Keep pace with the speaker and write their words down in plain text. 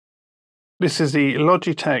This is the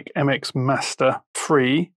Logitech MX Master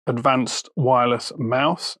 3 Advanced Wireless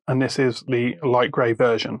Mouse, and this is the light grey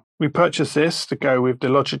version. We purchased this to go with the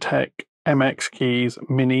Logitech MX Keys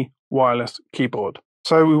Mini Wireless Keyboard.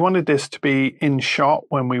 So we wanted this to be in shot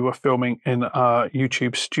when we were filming in our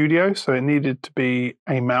YouTube studio, so it needed to be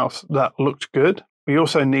a mouse that looked good. We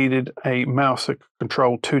also needed a mouse that could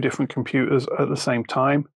control two different computers at the same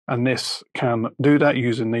time, and this can do that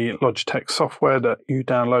using the Logitech software that you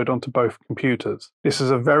download onto both computers. This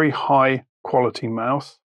is a very high quality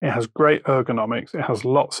mouse. It has great ergonomics. It has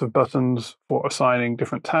lots of buttons for assigning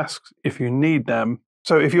different tasks if you need them.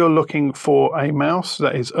 So if you're looking for a mouse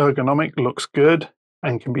that is ergonomic, looks good,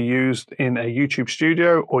 and can be used in a YouTube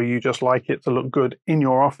studio, or you just like it to look good in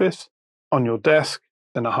your office, on your desk,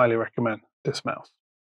 then I highly recommend this mouse.